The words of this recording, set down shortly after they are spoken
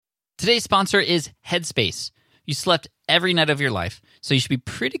Today's sponsor is Headspace. You slept every night of your life, so you should be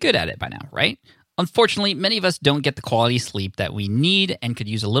pretty good at it by now, right? Unfortunately, many of us don't get the quality sleep that we need and could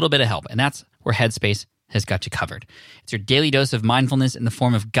use a little bit of help, and that's where Headspace has got you covered. It's your daily dose of mindfulness in the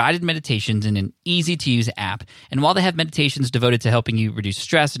form of guided meditations in an easy-to-use app. And while they have meditations devoted to helping you reduce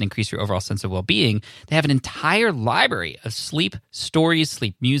stress and increase your overall sense of well-being, they have an entire library of sleep stories,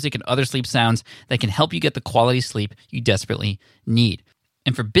 sleep music, and other sleep sounds that can help you get the quality sleep you desperately need.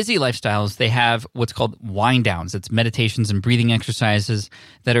 And for busy lifestyles, they have what's called wind downs. It's meditations and breathing exercises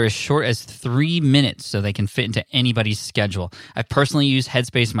that are as short as 3 minutes, so they can fit into anybody's schedule. I've personally used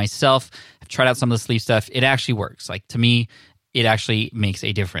Headspace myself. I've tried out some of the sleep stuff. It actually works. Like, to me, it actually makes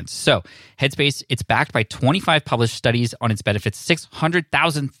a difference. So Headspace, it's backed by 25 published studies on its benefits,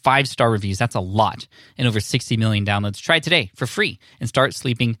 600,000 five-star reviews. That's a lot. And over 60 million downloads. Try it today for free and start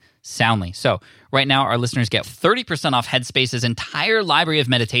sleeping soundly. So right now, our listeners get 30% off Headspace's entire library of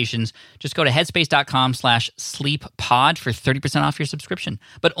meditations. Just go to headspace.com/sleeppod for 30% off your subscription,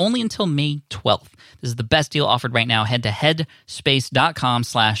 but only until May 12th. This is the best deal offered right now. Head to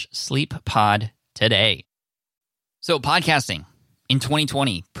headspace.com/sleeppod today. So podcasting in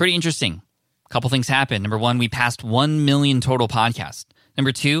 2020, pretty interesting. A couple things happened. Number one, we passed 1 million total podcasts.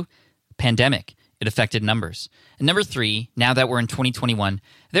 Number two, pandemic. It affected numbers. And number three, now that we're in 2021,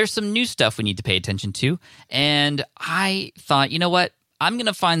 there's some new stuff we need to pay attention to. And I thought, you know what? I'm going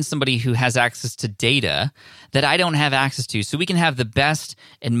to find somebody who has access to data that I don't have access to, so we can have the best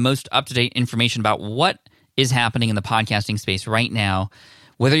and most up-to-date information about what is happening in the podcasting space right now.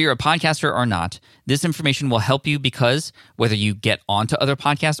 Whether you're a podcaster or not, this information will help you because whether you get onto other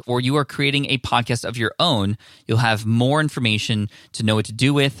podcasts or you are creating a podcast of your own, you'll have more information to know what to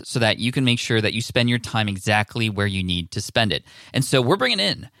do with so that you can make sure that you spend your time exactly where you need to spend it. And so we're bringing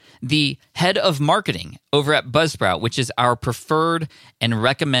in the head of marketing over at Buzzsprout, which is our preferred and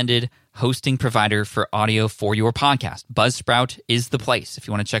recommended hosting provider for audio for your podcast. Buzzsprout is the place. If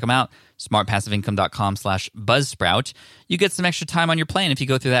you want to check them out, smartpassiveincome.com/Buzzsprout. You get some extra time on your plan if you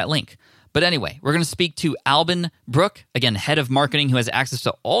go through that link. But anyway, we're going to speak to Alban, Brooke, again, head of marketing, who has access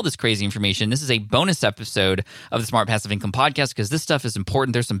to all this crazy information. This is a bonus episode of the Smart Passive Income podcast because this stuff is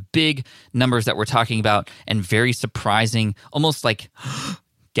important. There's some big numbers that we're talking about and very surprising, almost like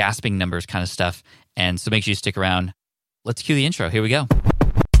gasping numbers kind of stuff. And so make sure you stick around. Let's cue the intro. Here we go.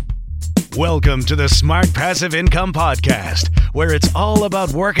 Welcome to the Smart Passive Income Podcast, where it's all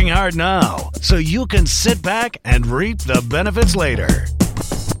about working hard now so you can sit back and reap the benefits later.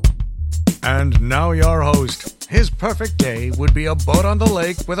 And now your host. His perfect day would be a boat on the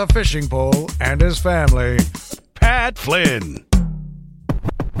lake with a fishing pole and his family, Pat Flynn.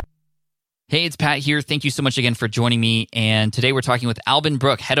 Hey, it's Pat here. Thank you so much again for joining me. And today we're talking with Alban,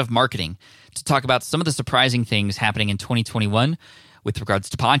 Brooke, head of marketing, to talk about some of the surprising things happening in 2021 with regards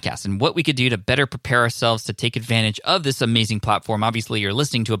to podcasts and what we could do to better prepare ourselves to take advantage of this amazing platform. Obviously, you're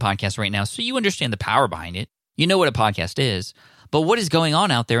listening to a podcast right now, so you understand the power behind it. You know what a podcast is, but what is going on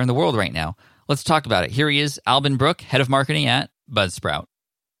out there in the world right now? Let's talk about it. Here he is, Alban Brooke, head of marketing at Buzzsprout.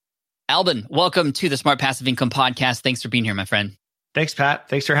 Alban, welcome to the Smart Passive Income Podcast. Thanks for being here, my friend. Thanks, Pat.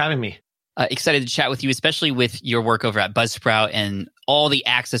 Thanks for having me. Excited to chat with you, especially with your work over at Buzzsprout and all the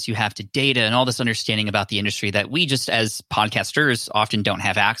access you have to data and all this understanding about the industry that we just as podcasters often don't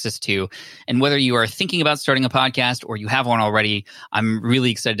have access to. And whether you are thinking about starting a podcast or you have one already, I'm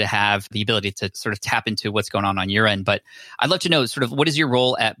really excited to have the ability to sort of tap into what's going on your end. But I'd love to know sort of what is your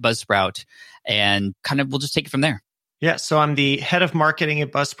role at Buzzsprout, and kind of we'll just take it from there. Yeah, so I'm the head of marketing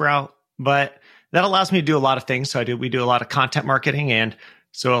at Buzzsprout, but that allows me to do a lot of things. So we do a lot of content marketing, and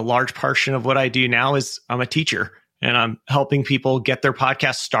so a large portion of what I do now is I'm a teacher, and I'm helping people get their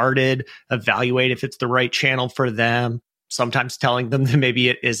podcast started, evaluate if it's the right channel for them, sometimes telling them that maybe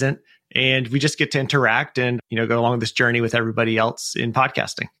it isn't. And we just get to interact and, go along this journey with everybody else in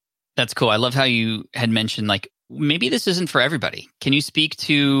podcasting. That's cool. I love how you had mentioned, like, maybe this isn't for everybody. Can you speak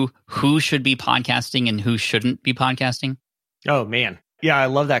to who should be podcasting and who shouldn't be podcasting? Oh, man. Yeah, I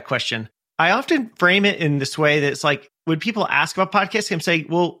love that question. I often frame it in this way that it's like, when people ask about podcasting, I'm saying,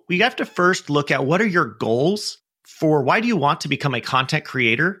 well, we have to first look at what are your goals for why do you want to become a content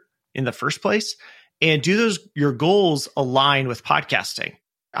creator in the first place? And do your goals align with podcasting?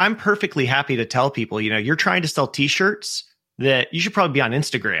 I'm perfectly happy to tell people, you're trying to sell t-shirts, that you should probably be on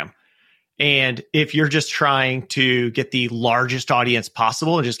Instagram. And if you're just trying to get the largest audience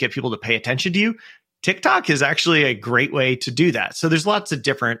possible and just get people to pay attention to you, TikTok is actually a great way to do that. So there's lots of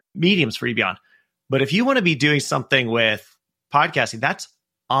different mediums for you to be on. But if you want to be doing something with podcasting, that's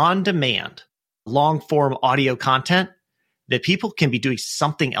on demand, long form audio content that people can be doing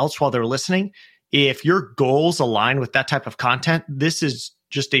something else while they're listening. If your goals align with that type of content, this is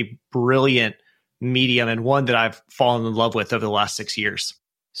just a brilliant medium and one that I've fallen in love with over the last 6 years.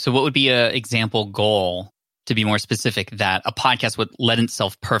 So what would be an example goal, to be more specific, that a podcast would lend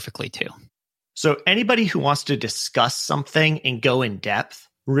itself perfectly to? So anybody who wants to discuss something and go in depth,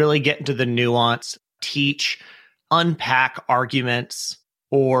 really get into the nuance, teach, unpack arguments,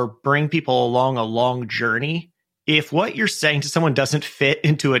 or bring people along a long journey, if what you're saying to someone doesn't fit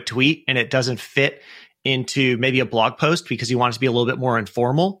into a tweet and it doesn't fit into maybe a blog post because you want it to be a little bit more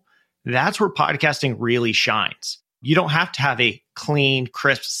informal, that's where podcasting really shines. You don't have to have a clean,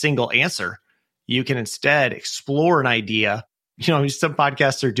 crisp, single answer. You can instead explore an idea. Some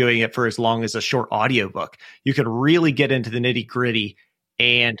podcasts are doing it for as long as a short audiobook. You can really get into the nitty gritty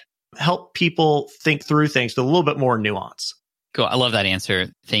and help people think through things with a little bit more nuance. Cool. I love that answer.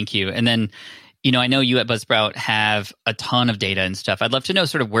 Thank you. And then, I know you at Buzzsprout have a ton of data and stuff. I'd love to know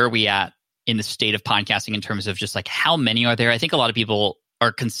sort of where we at in the state of podcasting in terms of just like how many are there? I think a lot of people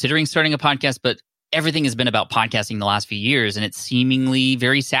are considering starting a podcast, but everything has been about podcasting the last few years, and it's seemingly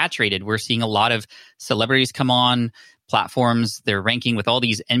very saturated. We're seeing a lot of celebrities come on platforms. They're ranking with all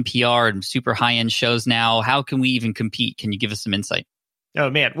these NPR and super high-end shows now. How can we even compete? Can you give us some insight? Oh,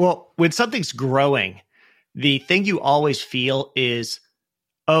 man. Well, when something's growing, the thing you always feel is,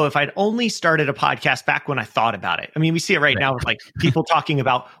 oh, if I'd only started a podcast back when I thought about it. I mean, we see it right now with like people talking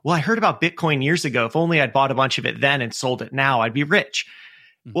about, well, I heard about Bitcoin years ago. If only I'd bought a bunch of it then and sold it now, I'd be rich.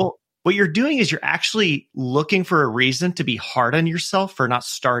 Mm-hmm. Well, what you're doing is you're actually looking for a reason to be hard on yourself for not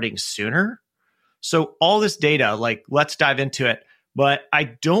starting sooner. So all this data, like, let's dive into it. But I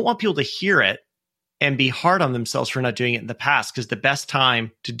don't want people to hear it and be hard on themselves for not doing it in the past, because the best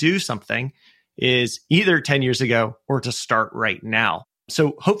time to do something is either 10 years ago or to start right now.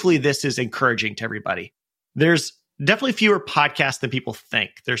 So hopefully this is encouraging to everybody. There's definitely fewer podcasts than people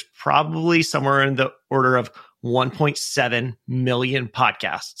think. There's probably somewhere in the order of 1.7 million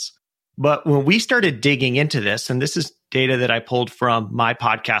podcasts. But when we started digging into this, and this is data that I pulled from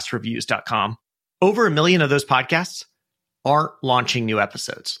mypodcastreviews.com, over 1 million of those podcasts aren't launching new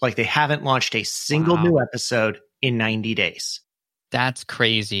episodes. Like, they haven't launched a single new episode in 90 days. That's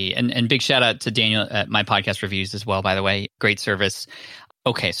crazy. And big shout out to Daniel at My Podcast Reviews as well, by the way. Great service.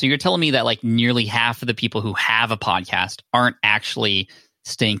 Okay, so you're telling me that like nearly half of the people who have a podcast aren't actually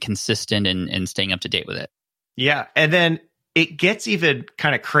staying consistent and staying up to date with it. Yeah. And then it gets even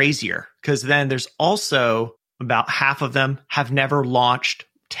kind of crazier, because then there's also about half of them have never launched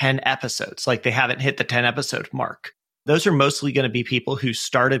 10 episodes. Like, they haven't hit the 10 episode mark. Those are mostly going to be people who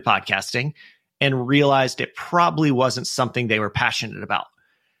started podcasting and realized it probably wasn't something they were passionate about.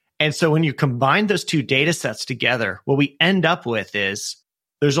 And so when you combine those two data sets together, what we end up with is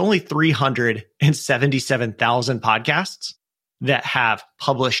there's only 377,000 podcasts that have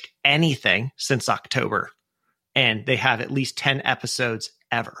published anything since October, and they have at least 10 episodes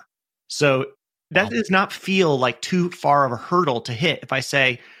ever. So that does not feel like too far of a hurdle to hit. If I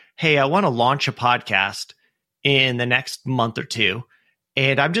say, hey, I want to launch a podcast in the next month or two,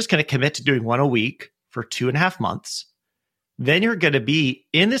 and I'm just going to commit to doing one a week for 2.5 months, then you're going to be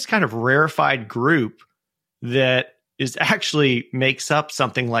in this kind of rarefied group that is actually makes up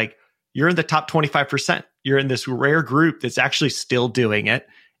something like you're in the top 25%. You're in this rare group that's actually still doing it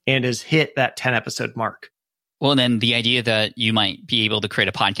and has hit that 10 episode mark. Well, and then the idea that you might be able to create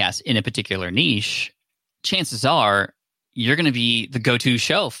a podcast in a particular niche, chances are you're going to be the go-to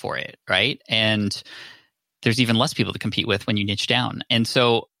show for it, right? And there's even less people to compete with when you niche down. And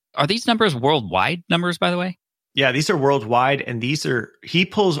so are these numbers worldwide numbers, by the way? Yeah, these are worldwide. And he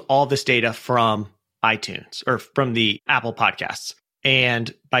pulls all this data from iTunes or from the Apple Podcasts.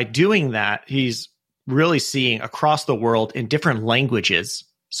 And by doing that, he's really seeing across the world in different languages,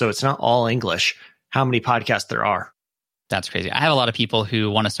 so it's not all English, how many podcasts there are. That's crazy. I have a lot of people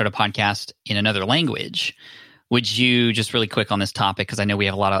who want to start a podcast in another language. Would you just really quick on this topic, because I know we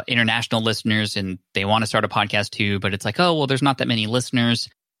have a lot of international listeners and they want to start a podcast too, but it's like, oh, well, there's not that many listeners.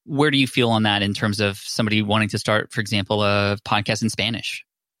 Where do you feel on that in terms of somebody wanting to start, for example, a podcast in Spanish?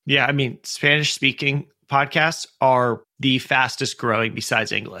 Yeah, I mean, Spanish-speaking podcasts are the fastest growing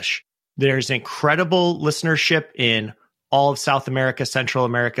besides English. There's incredible listenership in all of South America, Central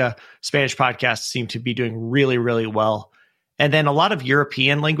America. Spanish podcasts seem to be doing really, really well. And then a lot of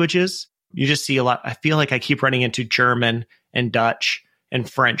European languages, you just see a lot. I feel like I keep running into German and Dutch and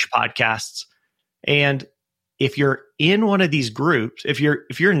French podcasts. And if you're in one of these groups, if you're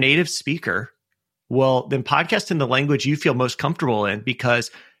a native speaker, well, then podcast in the language you feel most comfortable in, because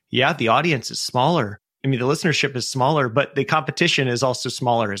yeah, the audience is smaller. I mean, the listenership is smaller, but the competition is also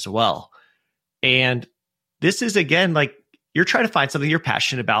smaller as well. And this is, again, like, you're trying to find something you're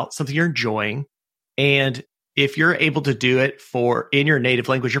passionate about, something you're enjoying. And if you're able to do it in your native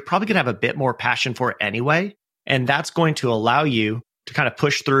language, you're probably going to have a bit more passion for it anyway. And that's going to allow you to kind of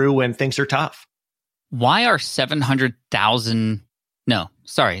push through when things are tough. Why are 700,000,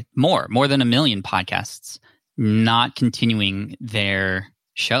 more than 1 million podcasts not continuing their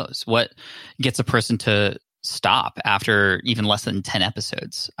shows? What gets a person to stop after even less than 10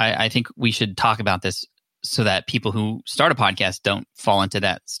 episodes? I think we should talk about this so that people who start a podcast don't fall into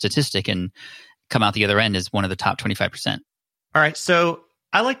that statistic and come out the other end as one of the top 25%. All right. So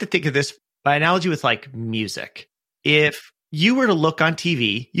I like to think of this by analogy with like music. If you were to look on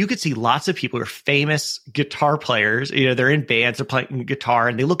TV, you could see lots of people who are famous guitar players. They're in bands, they're playing guitar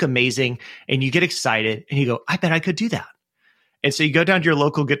and they look amazing. And you get excited and you go, I bet I could do that. And so you go down to your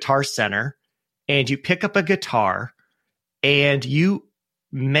local guitar center and you pick up a guitar and you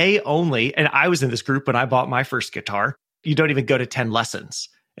may only, and I was in this group when I bought my first guitar, you don't even go to 10 lessons.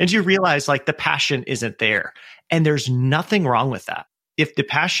 And you realize like the passion isn't there. And there's nothing wrong with that. If the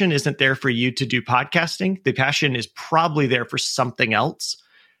passion isn't there for you to do podcasting, the passion is probably there for something else.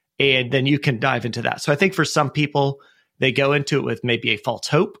 And then you can dive into that. So I think for some people, they go into it with maybe a false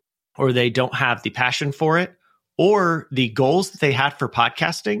hope, or they don't have the passion for it, or the goals that they had for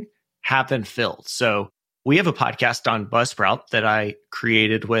podcasting have been filled. So we have a podcast on Buzzsprout that I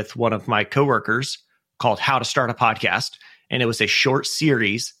created with one of my coworkers called How to Start a Podcast. And it was a short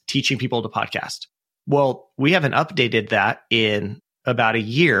series teaching people to podcast. Well, we haven't updated that in about a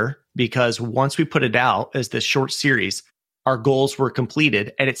year because once we put it out as this short series, our goals were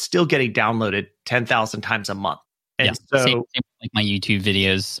completed and it's still getting downloaded 10,000 times a month. And same like my YouTube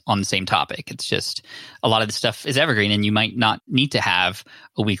videos on the same topic. It's just a lot of the stuff is evergreen and you might not need to have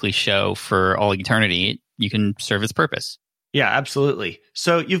a weekly show for all eternity. You can serve its purpose. Yeah, absolutely.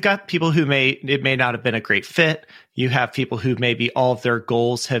 So you've got people who it may not have been a great fit. You have people who maybe all of their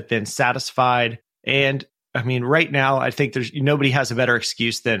goals have been satisfied. And I mean, right now, I think nobody has a better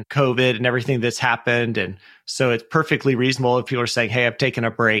excuse than COVID and everything that's happened. And so it's perfectly reasonable if people are saying, hey, I've taken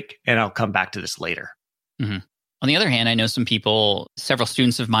a break and I'll come back to this later. Mm-hmm. On the other hand, I know some people, several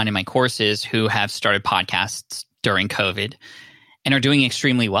students of mine in my courses who have started podcasts during COVID and are doing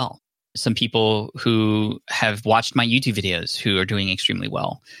extremely well. Some people who have watched my YouTube videos who are doing extremely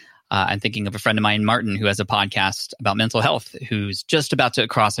well. I'm thinking of a friend of mine, Martin, who has a podcast about mental health, who's just about to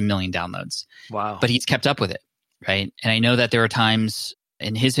cross 1 million downloads. Wow. But he's kept up with it, right? And I know that there are times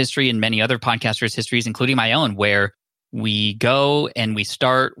in his history and many other podcasters' histories, including my own, where we go and we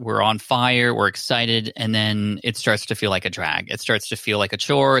start, we're on fire, we're excited, and then it starts to feel like a drag. It starts to feel like a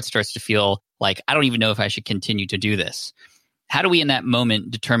chore. It starts to feel like, I don't even know if I should continue to do this. How do we in that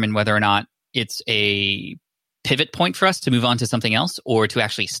moment determine whether or not it's a pivot point for us to move on to something else or to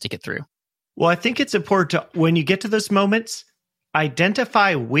actually stick it through? Well, I think it's important to, when you get to those moments,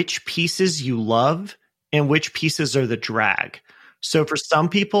 identify which pieces you love and which pieces are the drag. So for some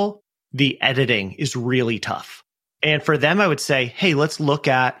people, the editing is really tough. And for them, I would say, hey, let's look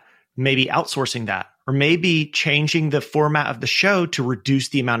at maybe outsourcing that or maybe changing the format of the show to reduce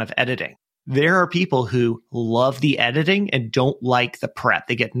the amount of editing. There are people who love the editing and don't like the prep.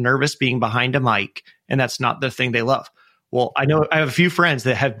 They get nervous being behind a mic, and that's not the thing they love. Well, I know I have a few friends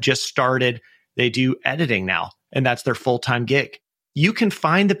that have just started. They do editing now, and that's their full-time gig. You can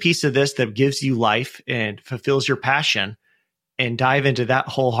find the piece of this that gives you life and fulfills your passion and dive into that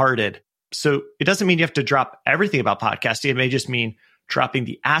wholehearted. So it doesn't mean you have to drop everything about podcasting. It may just mean dropping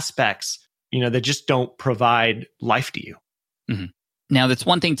the aspects, that just don't provide life to you. Mm-hmm. Now, that's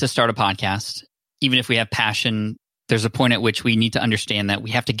one thing to start a podcast. Even if we have passion, there's a point at which we need to understand that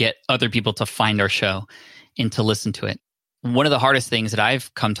we have to get other people to find our show and to listen to it. One of the hardest things that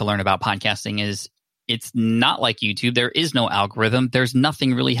I've come to learn about podcasting is it's not like YouTube. There is no algorithm. There's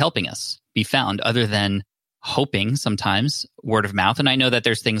nothing really helping us be found other than hoping sometimes word of mouth. And I know that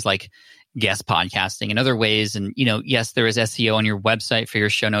there's things like guest podcasting and other ways. And, yes, there is SEO on your website for your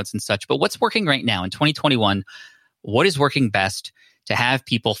show notes and such. But what's working right now in 2021? What is working best to have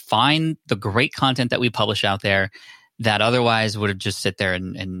people find the great content that we publish out there that otherwise would have just sit there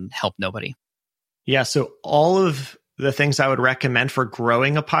and help nobody? Yeah. So all of the things I would recommend for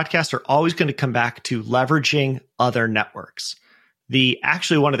growing a podcast are always going to come back to leveraging other networks.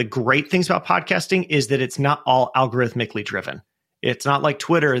 Actually, one of the great things about podcasting is that it's not all algorithmically driven. It's not like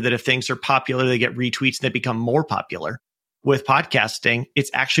Twitter that if things are popular, they get retweets and they become more popular. With podcasting,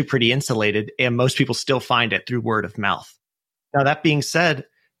 it's actually pretty insulated and most people still find it through word of mouth. Now, that being said,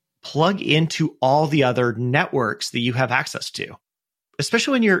 plug into all the other networks that you have access to,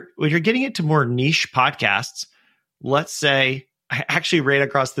 especially when you're getting into more niche podcasts. Let's say, I actually ran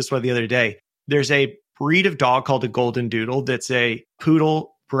across this one the other day. There's a breed of dog called a golden doodle that's a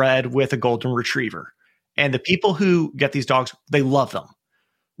poodle bred with a golden retriever. And the people who get these dogs, they love them.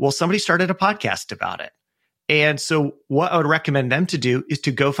 Well, somebody started a podcast about it. And so what I would recommend them to do is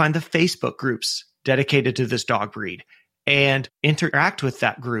to go find the Facebook groups dedicated to this dog breed and interact with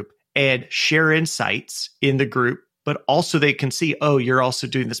that group and share insights in the group, but also they can see, oh, you're also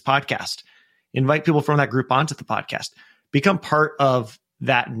doing this podcast. Invite people from that group onto the podcast. Become part of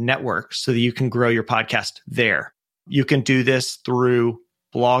that network so that you can grow your podcast there. You can do this through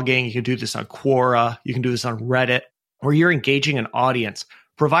blogging. You can do this on Quora. You can do this on Reddit, where you're engaging an audience,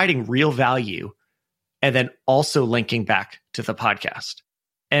 providing real value, and then also linking back to the podcast.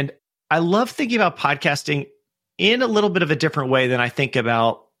 And I love thinking about podcasting in a little bit of a different way than I think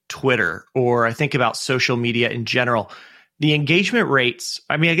about Twitter or I think about social media in general. The engagement rates,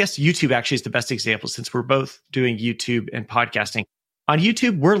 I mean, I guess YouTube actually is the best example since we're both doing YouTube and podcasting. On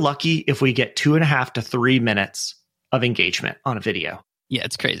YouTube, we're lucky if we get 2.5 to 3 minutes of engagement on a video. Yeah,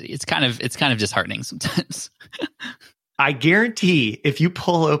 it's crazy. It's kind of disheartening sometimes. I guarantee if you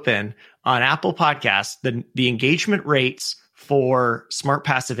pull open on Apple Podcasts, the engagement rates for Smart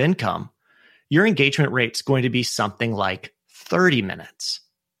Passive Income, your engagement rate's going to be something like 30 minutes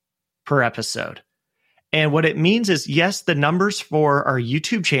per episode. And what it means is, yes, the numbers for our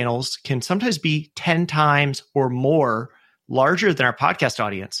YouTube channels can sometimes be 10 times or more larger than our podcast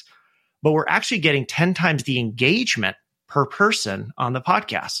audience, but we're actually getting 10 times the engagement per person on the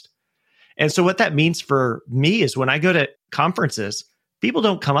podcast. And so what that means for me is when I go to conferences, people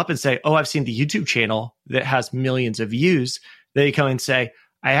don't come up and say, oh, I've seen the YouTube channel that has millions of views. They come and say,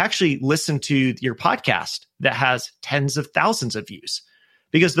 I actually listened to your podcast that has tens of thousands of views.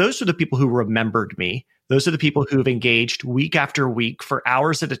 Because those are the people who remembered me. Those are the people who have engaged week after week for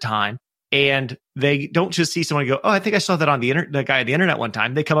hours at a time. And they don't just see someone go, oh, I think I saw that on the guy on the internet one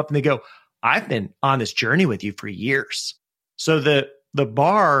time. They come up and they go, I've been on this journey with you for years. So the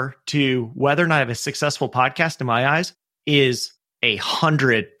bar to whether or not I have a successful podcast in my eyes is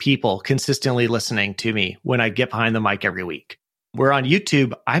 100 people consistently listening to me when I get behind the mic every week. Where on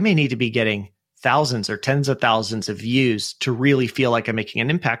YouTube, I may need to be getting thousands or tens of thousands of views to really feel like I'm making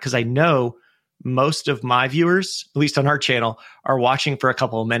an impact, because I know most of my viewers, at least on our channel, are watching for a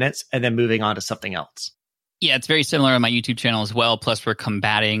couple of minutes and then moving on to something else. Yeah, it's very similar on my YouTube channel as well. Plus, we're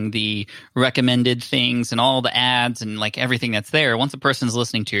combating the recommended things and all the ads and like everything that's there. Once a person's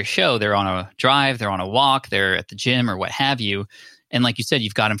listening to your show, they're on a drive, they're on a walk, they're at the gym or what have you. And like you said,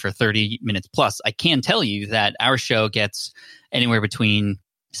 you've got them for 30 minutes plus. I can tell you that our show gets anywhere between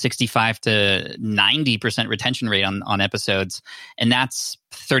 65 to 90% retention rate on episodes. And that's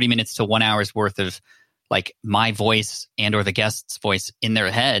 30 minutes to 1 hour's worth of like my voice and or the guest's voice in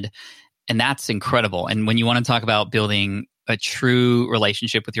their head. And that's incredible. And when you want to talk about building a true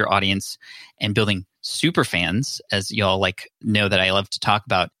relationship with your audience and building super fans, as y'all like know that I love to talk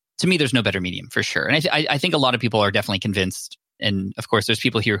about, to me, there's no better medium for sure. And I think a lot of people are definitely convinced. And of course, there's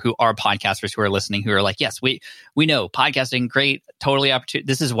people here who are podcasters who are listening who are like, yes, we know podcasting, great, totally opportunity.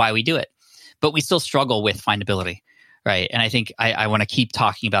 This is why we do it. But we still struggle with findability, right? And I think I want to keep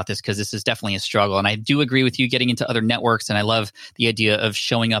talking about this because this is definitely a struggle. And I do agree with you getting into other networks. And I love the idea of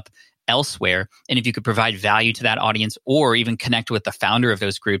showing up elsewhere. And if you could provide value to that audience or even connect with the founder of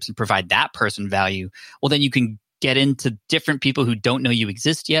those groups and provide that person value, well, then you can get into different people who don't know you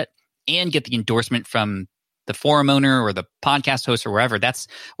exist yet and get the endorsement from the forum owner or the podcast host or wherever. That's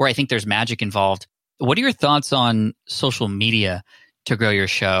where I think there's magic involved. What are your thoughts on social media to grow your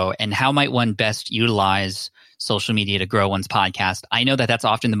show, and how might one best utilize social media to grow one's podcast? I know that that's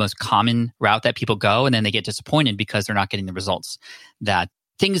often the most common route that people go, and then they get disappointed because they're not getting the results, that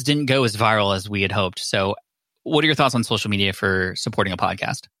things didn't go as viral as we had hoped. So what are your thoughts on social media for supporting a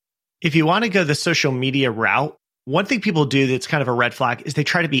podcast? If you want to go the social media route, one thing people do that's kind of a red flag is they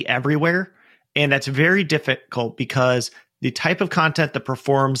try to be everywhere. And that's very difficult because the type of content that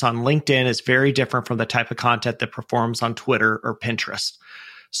performs on LinkedIn is very different from the type of content that performs on Twitter or Pinterest.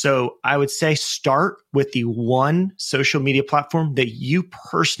 So I would say start with the one social media platform that you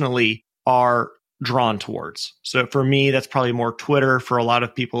personally are drawn towards. So for me, that's probably more Twitter. For a lot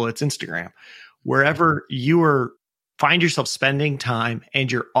of people, it's Instagram. Wherever you find yourself spending time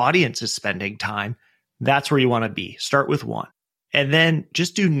and your audience is spending time, that's where you want to be. Start with one. And then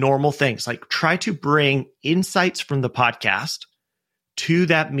just do normal things, like try to bring insights from the podcast to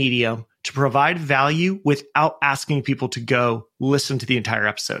that medium to provide value without asking people to go listen to the entire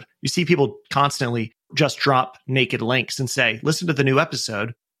episode. You see people constantly just drop naked links and say, listen to the new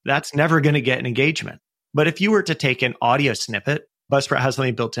episode. That's never going to get an engagement. But if you were to take an audio snippet, Buzzsprout has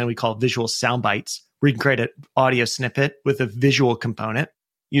something built in we call visual sound bites, where you can create an audio snippet with a visual component.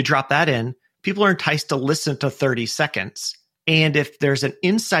 You drop that in, people are enticed to listen to 30 seconds. And if there's an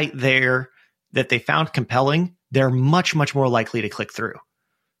insight there that they found compelling, they're much, much more likely to click through.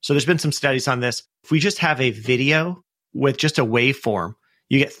 So there's been some studies on this. If we just have a video with just a waveform,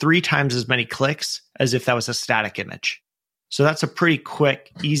 you get 3 times as many clicks as if that was a static image. So that's a pretty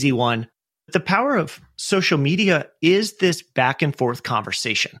quick, easy one. The power of social media is this back and forth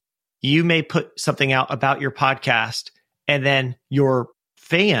conversation. You may put something out about your podcast, and then your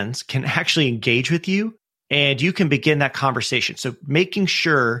fans can actually engage with you, and you can begin that conversation. So making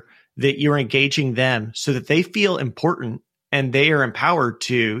sure that you're engaging them so that they feel important and they are empowered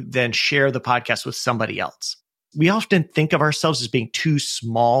to then share the podcast with somebody else. We often think of ourselves as being too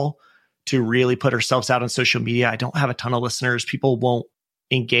small to really put ourselves out on social media. I don't have a ton of listeners. People won't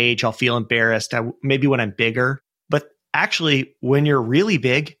engage. I'll feel embarrassed. Maybe when I'm bigger. But actually, when you're really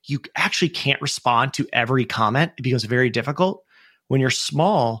big, you actually can't respond to every comment. It becomes very difficult. When you're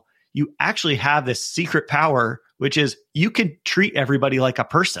small, you actually have this secret power, which is you can treat everybody like a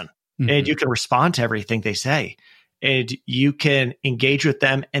person, and you can respond to everything they say, and you can engage with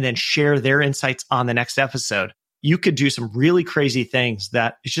them and then share their insights on the next episode. You could do some really crazy things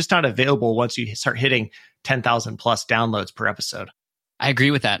that is just not available once you start hitting 10,000 plus downloads per episode. I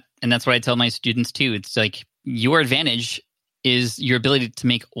agree with that. And that's what I tell my students too. It's like your advantage is your ability to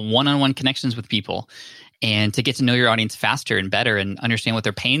make one-on-one connections with people and to get to know your audience faster and better and understand what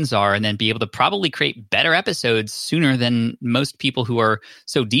their pains are, and then be able to probably create better episodes sooner than most people who are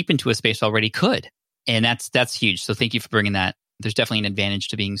so deep into a space already could. And that's huge. So thank you for bringing that. There's definitely an advantage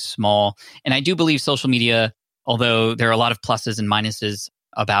to being small. And I do believe social media, although there are a lot of pluses and minuses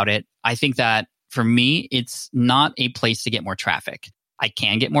about it, I think that for me, it's not a place to get more traffic. I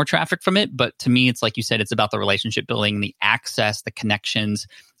can get more traffic from it, but to me, it's like you said, it's about the relationship building, the access, the connections.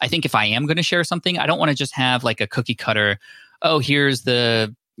 I think if I am going to share something, I don't want to just have like a cookie cutter, oh, here's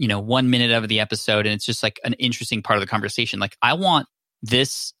the 1 minute of the episode, and it's just like an interesting part of the conversation. Like I want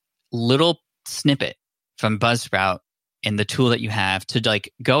this little snippet from Buzzsprout and the tool that you have to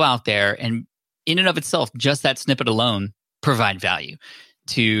like go out there and in and of itself, just that snippet alone, provide value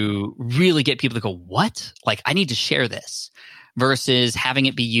to really get people to go, what? Like I need to share this, versus having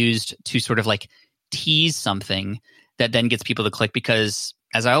it be used to sort of like tease something that then gets people to click. Because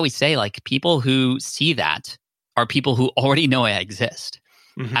as I always say, like people who see that are people who already know I exist.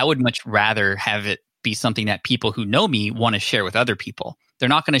 Mm-hmm. I would much rather have it be something that people who know me want to share with other people. They're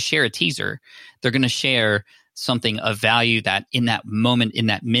not going to share a teaser. They're going to share something of value that in that moment, in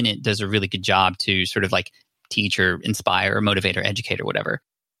that minute, does a really good job to sort of like teach or inspire or motivate or educate or whatever.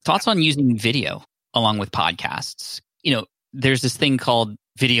 Thoughts on using video along with podcasts? There's this thing called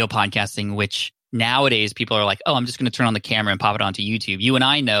video podcasting, which nowadays people are like, oh, I'm just going to turn on the camera and pop it onto YouTube. You and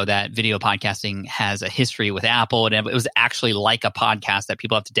I know that video podcasting has a history with Apple, and it was actually like a podcast that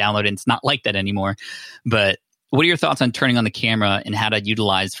people have to download, and it's not like that anymore. But what are your thoughts on turning on the camera and how to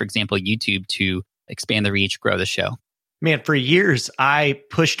utilize, for example, YouTube to expand the reach, grow the show? Man, for years, I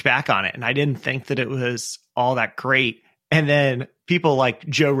pushed back on it, and I didn't think that it was all that great. And then people like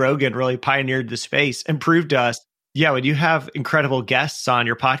Joe Rogan really pioneered the space and proved to us, yeah, when you have incredible guests on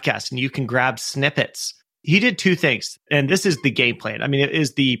your podcast and you can grab snippets, he did 2 things. And this is the game plan. I mean, it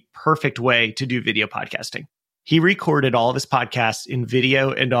is the perfect way to do video podcasting. He recorded all of his podcasts in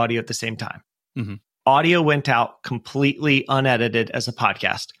video and audio at the same time. Mm-hmm. Audio went out completely unedited as a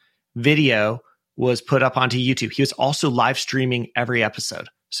podcast. Video was put up onto YouTube. He was also live streaming every episode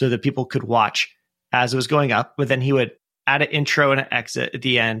so that people could watch as it was going up. But then he would add an intro and an exit at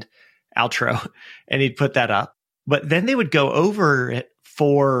the end, outro, and he'd put that up. But then they would go over it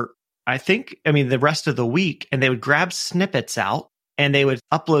for, the rest of the week, and they would grab snippets out and they would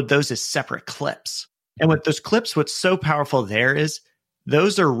upload those as separate clips. And with those clips, what's so powerful there is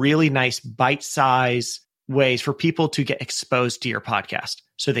those are really nice bite-size ways for people to get exposed to your podcast.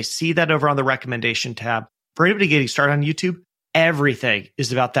 So they see that over on the recommendation tab. For anybody getting started on YouTube, everything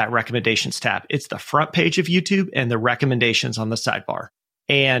is about that recommendations tab. It's the front page of YouTube and the recommendations on the sidebar.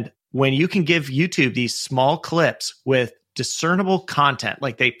 And when you can give YouTube these small clips with discernible content,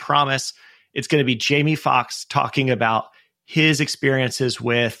 like they promise it's going to be Jamie Foxx talking about his experiences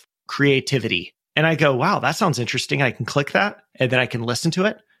with creativity. And I go, wow, that sounds interesting. I can click that and then I can listen to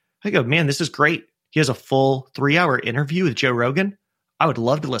it. I go, man, this is great. He has a full 3-hour interview with Joe Rogan. I would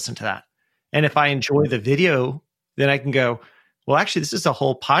love to listen to that. And if I enjoy the video, then I can go, well, actually, this is a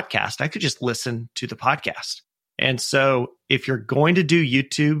whole podcast. I could just listen to the podcast. And so if you're going to do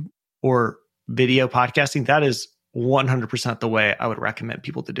YouTube or video podcasting, that is 100% the way I would recommend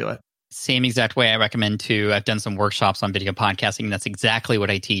people to do it. Same exact way I recommend too. I've done some workshops on video podcasting. That's exactly what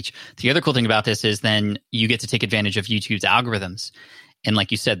I teach. The other cool thing about this is then you get to take advantage of YouTube's algorithms. And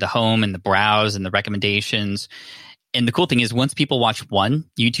like you said, the home and the browse and the recommendations. And the cool thing is once people watch one,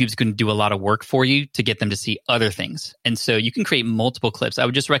 YouTube's going to do a lot of work for you to get them to see other things. And so you can create multiple clips. I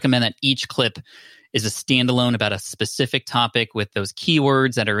would just recommend that each clip is a standalone about a specific topic with those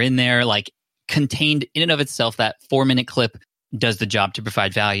keywords that are in there, like contained in and of itself. That 4-minute clip does the job to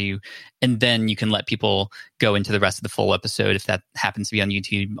provide value. And then you can let people go into the rest of the full episode if that happens to be on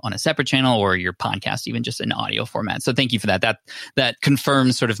YouTube on a separate channel or your podcast, even just in audio format. So thank you for that. That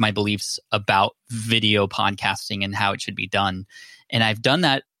confirms sort of my beliefs about video podcasting and how it should be done. And I've done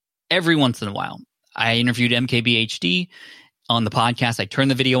that every once in a while. I interviewed MKBHD on the podcast. I turned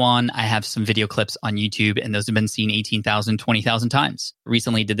the video on. I have some video clips on YouTube, and those have been seen 18,000, 20,000 times.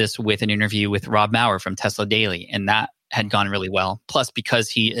 Recently did this with an interview with Rob Maurer from Tesla Daily, and that had gone really well. Plus, because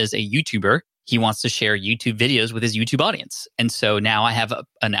he is a YouTuber, he wants to share YouTube videos with his YouTube audience. And so now I have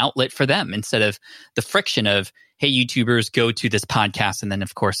an outlet for them instead of the friction of, hey, YouTubers, go to this podcast. And then,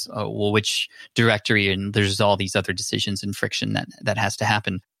 of course, which directory? And there's all these other decisions and friction that has to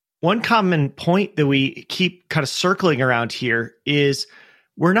happen. One common point that we keep kind of circling around here is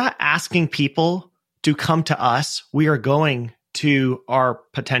we're not asking people to come to us. We are going to our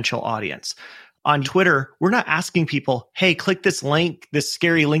potential audience. On Twitter, we're not asking people, hey, click this link, this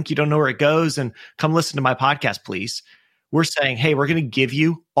scary link, you don't know where it goes, and come listen to my podcast, please. We're saying, hey, we're going to give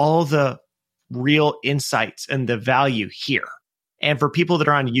you all the real insights and the value here. And for people that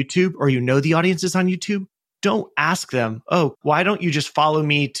are on YouTube or the audience is on YouTube, don't ask them, oh, why don't you just follow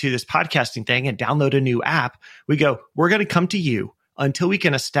me to this podcasting thing and download a new app? We go, we're going to come to you until we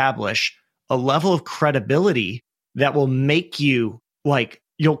can establish a level of credibility that will make you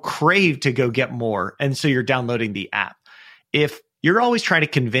you'll crave to go get more. And so you're downloading the app. If you're always trying to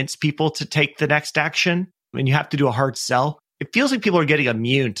convince people to take the next action and you have to do a hard sell, it feels like people are getting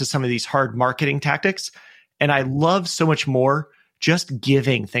immune to some of these hard marketing tactics. And I love so much more just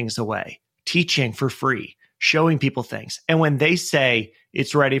giving things away, teaching for free, showing people things. And when they say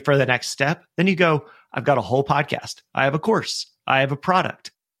it's ready for the next step, then you go, I've got a whole podcast. I have a course. I have a product.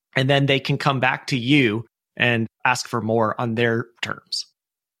 And then they can come back to you and ask for more on their terms.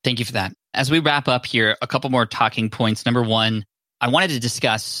 Thank you for that. As we wrap up here, a couple more talking points. Number one, I wanted to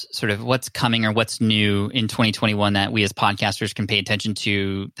discuss sort of what's coming or what's new in 2021 that we as podcasters can pay attention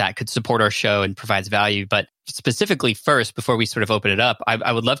to that could support our show and provides value. But specifically first, before we sort of open it up,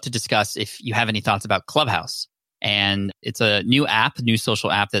 I would love to discuss if you have any thoughts about Clubhouse. And it's a new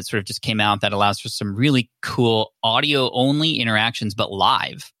social app that sort of just came out that allows for some really cool audio-only interactions, but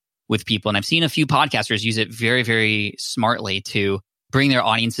live with people. And I've seen a few podcasters use it very, very smartly to bring their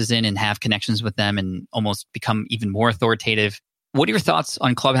audiences in and have connections with them and almost become even more authoritative. What are your thoughts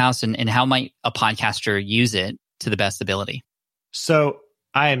on Clubhouse and how might a podcaster use it to the best ability? So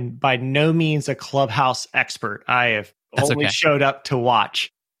I am by no means a Clubhouse expert. I have only showed up to watch.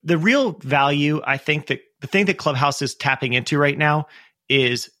 The real value, I think that the thing that Clubhouse is tapping into right now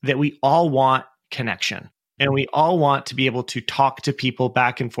is that we all want connection and we all want to be able to talk to people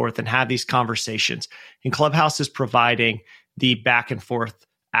back and forth and have these conversations. And Clubhouse is providing the back and forth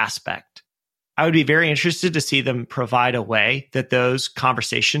aspect. I would be very interested to see them provide a way that those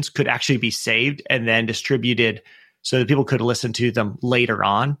conversations could actually be saved and then distributed so that people could listen to them later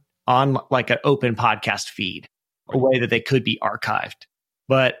on like an open podcast feed, a way that they could be archived.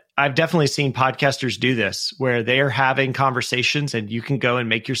 But I've definitely seen podcasters do this where they are having conversations and you can go and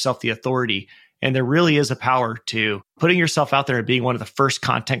make yourself the authority. And there really is a power to putting yourself out there and being one of the first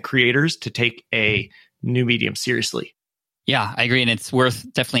content creators to take a new medium seriously. Yeah, I agree. And it's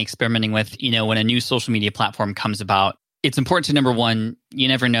worth definitely experimenting with, when a new social media platform comes about. It's important to, number one, you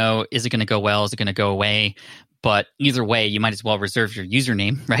never know, is it going to go well? Is it going to go away? But either way, you might as well reserve your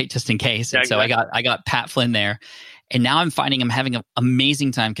username, right? Just in case. And so I got Pat Flynn there. And now I'm finding I'm having an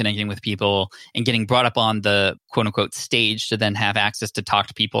amazing time connecting with people and getting brought up on the quote unquote stage to then have access to talk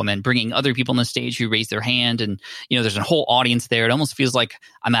to people and then bringing other people on the stage who raise their hand. And, there's a whole audience there. It almost feels like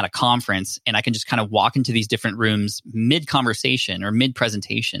I'm at a conference and I can just kind of walk into these different rooms mid conversation or mid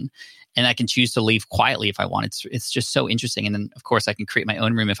presentation. And I can choose to leave quietly if I want. It's just so interesting. And then, of course, I can create my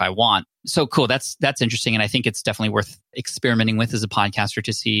own room if I want. So cool. That's interesting. And I think it's definitely worth experimenting with as a podcaster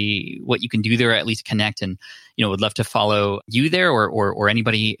to see what you can do there, or at least connect. And, would love to follow you there or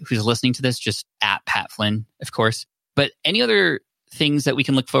anybody who's listening to this, just at Pat Flynn, of course. But any other things that we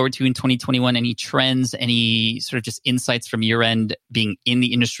can look forward to in 2021? Any trends, any sort of just insights from your end, being in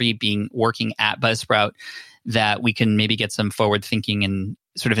the industry, working at Buzzsprout, that we can maybe get some forward thinking and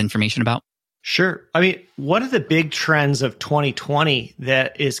sort of information about? Sure. I mean, one of the big trends of 2020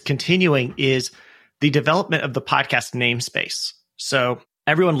 that is continuing is the development of the podcast namespace. So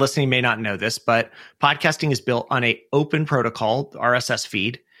everyone listening may not know this, but podcasting is built on an open protocol, RSS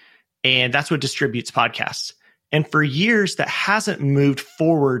feed, and that's what distributes podcasts. And for years, that hasn't moved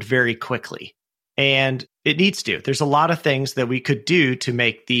forward very quickly. And it needs to. There's a lot of things that we could do to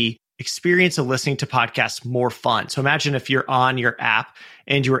make the experience of listening to podcasts more fun. So imagine if you're on your app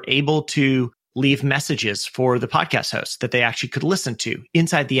and you're able to leave messages for the podcast host that they actually could listen to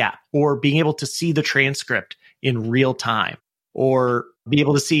inside the app, or being able to see the transcript in real time, or be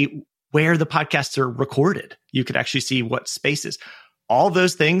able to see where the podcasts are recorded. You could actually see what spaces. All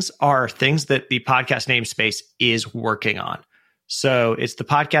those things are things that the podcast namespace is working on. So it's the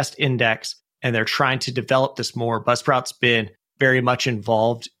podcast index, and they're trying to develop this more. Buzzsprout's been very much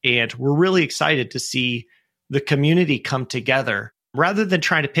involved, and we're really excited to see the community come together rather than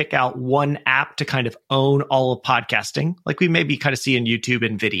trying to pick out one app to kind of own all of podcasting, like we maybe kind of see in YouTube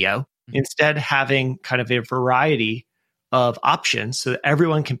and video. Instead, having kind of a variety of options so that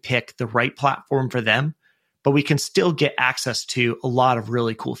everyone can pick the right platform for them, but we can still get access to a lot of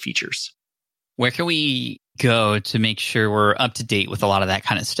really cool features. Where can we go to make sure we're up to date with a lot of that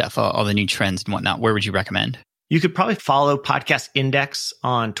kind of stuff, all the new trends and whatnot? Where would you recommend? You could probably follow Podcast Index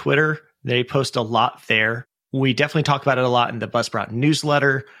on Twitter. They post a lot there. We definitely talk about it a lot in the Buzzsprout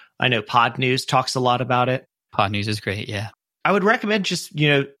newsletter. I know Pod News talks a lot about it. Pod News is great, yeah. I would recommend just,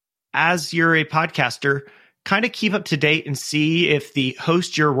 as you're a podcaster, kind of keep up to date and see if the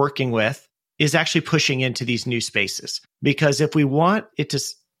host you're working with is actually pushing into these new spaces. Because if we want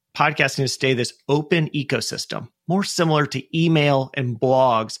podcasting to stay this open ecosystem, more similar to email and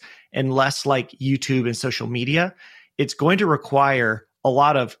blogs and less like YouTube and social media, it's going to require a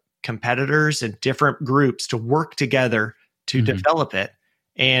lot of competitors and different groups to work together to develop it.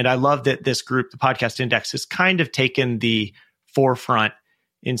 And I love that this group, the Podcast Index, has kind of taken the forefront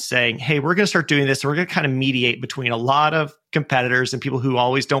in saying, hey, we're going to start doing this. And we're going to kind of mediate between a lot of competitors and people who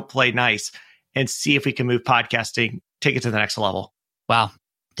always don't play nice and see if we can move podcasting, take it to the next level. Wow.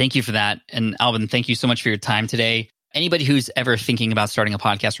 Thank you for that. And Alban, thank you so much for your time today. Anybody who's ever thinking about starting a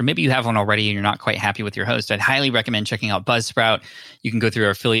podcast, or maybe you have one already and you're not quite happy with your host, I'd highly recommend checking out Buzzsprout. You can go through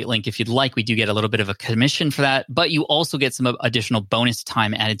our affiliate link if you'd like. We do get a little bit of a commission for that, but you also get some additional bonus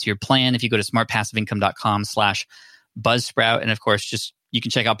time added to your plan if you go to smartpassiveincome.com/Buzzsprout. And of course, you can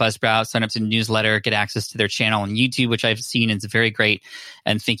check out Buzzsprout, sign up to the newsletter, get access to their channel on YouTube, which I've seen is very great.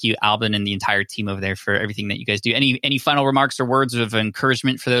 And thank you, Alban, and the entire team over there for everything that you guys do. Any final remarks or words of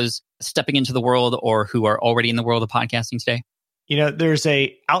encouragement for those stepping into the world or who are already in the world of podcasting today? There's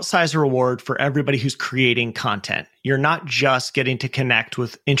a outsized reward for everybody who's creating content. You're not just getting to connect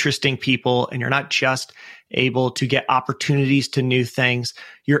with interesting people, and you're not just able to get opportunities to new things.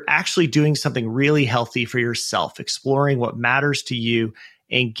 You're actually doing something really healthy for yourself, exploring what matters to you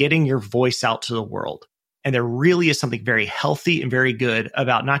and getting your voice out to the world. And there really is something very healthy and very good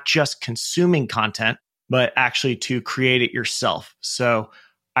about not just consuming content, but actually to create it yourself. So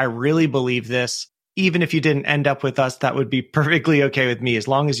I really believe this. Even if you didn't end up with us, that would be perfectly okay with me. As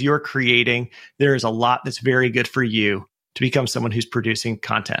long as you're creating, there is a lot that's very good for you to become someone who's producing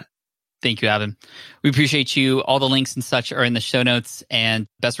content. Thank you, Alban. We appreciate you. All the links and such are in the show notes. And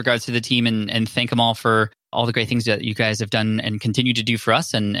best regards to the team, and thank them all for all the great things that you guys have done and continue to do for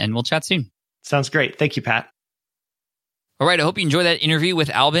us. And we'll chat soon. Sounds great. Thank you, Pat. All right. I hope you enjoyed that interview with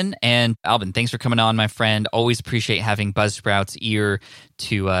Alban. And Alban, thanks for coming on, my friend. Always appreciate having Buzzsprout's ear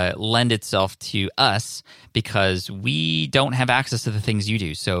to lend itself to us because we don't have access to the things you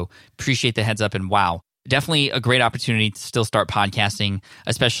do. So appreciate the heads up, and wow. Definitely a great opportunity to still start podcasting,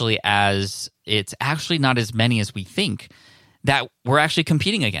 especially as it's actually not as many as we think that we're actually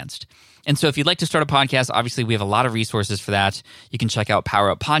competing against. And so if you'd like to start a podcast, obviously we have a lot of resources for that. You can check out Power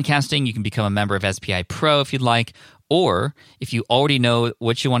Up Podcasting. You can become a member of SPI Pro if you'd like. Or if you already know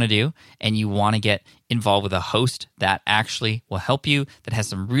what you want to do and you want to get involved with a host that actually will help you, that has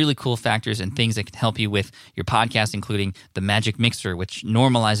some really cool factors and things that can help you with your podcast, including the Magic Mixer, which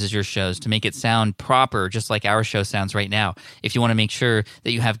normalizes your shows to make it sound proper, just like our show sounds right now. If you want to make sure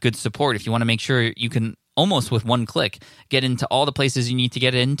that you have good support, if you want to make sure you can almost with one click get into all the places you need to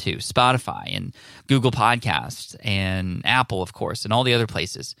get into, Spotify and Google Podcasts and Apple, of course, and all the other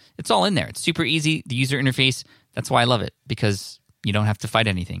places. It's all in there. It's super easy. The user interface, that's why I love it, because you don't have to fight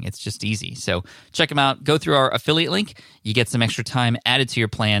anything. It's just easy. So check them out. Go through our affiliate link. You get some extra time added to your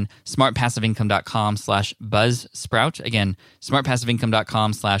plan. smartpassiveincome.com/Buzzsprout. Again,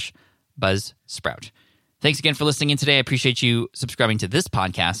 smartpassiveincome.com/Buzzsprout. Thanks again for listening in today. I appreciate you subscribing to this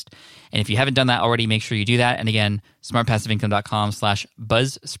podcast. And if you haven't done that already, make sure you do that. And again,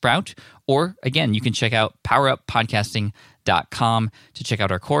 smartpassiveincome.com/Buzzsprout. Or again, you can check out poweruppodcasting.com to check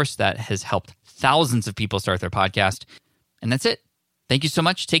out our course that has helped thousands of people start their podcast. And that's it. Thank you so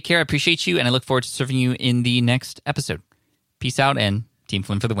much. Take care. I appreciate you. And I look forward to serving you in the next episode. Peace out, and Team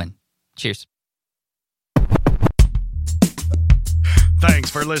Flynn for the win. Cheers. Thanks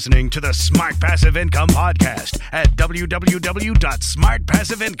for listening to the Smart Passive Income Podcast at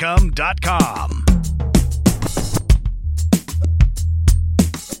www.smartpassiveincome.com.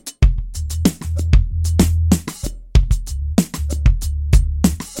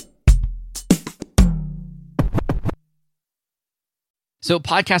 So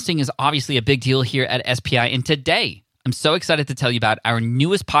podcasting is obviously a big deal here at SPI, and today I'm so excited to tell you about our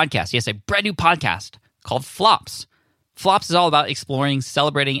newest podcast. Yes, a brand new podcast called Flops. Flops is all about exploring,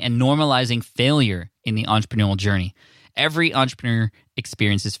 celebrating, and normalizing failure in the entrepreneurial journey. Every entrepreneur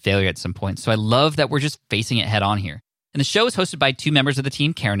experiences failure at some point, so I love that we're just facing it head on here. And the show is hosted by two members of the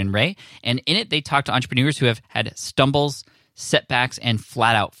team, Karen and Ray, and in it they talk to entrepreneurs who have had stumbles, setbacks, and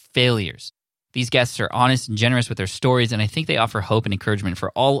flat-out failures. These guests are honest and generous with their stories, and I think they offer hope and encouragement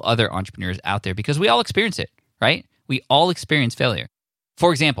for all other entrepreneurs out there because we all experience it, right? We all experience failure.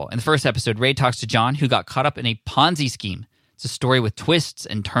 For example, in the first episode, Ray talks to John, who got caught up in a Ponzi scheme. It's a story with twists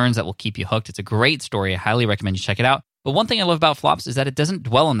and turns that will keep you hooked. It's a great story. I highly recommend you check it out. But one thing I love about Flops is that it doesn't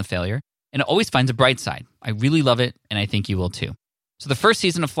dwell on the failure, and it always finds a bright side. I really love it, and I think you will too. So the first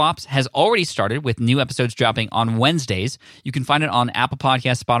season of Flops has already started with new episodes dropping on Wednesdays. You can find it on Apple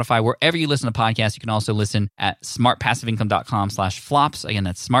Podcasts, Spotify, wherever you listen to podcasts. You can also listen at smartpassiveincome.com/flops. Again,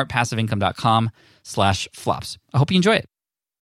 that's smartpassiveincome.com/flops. I hope you enjoy it.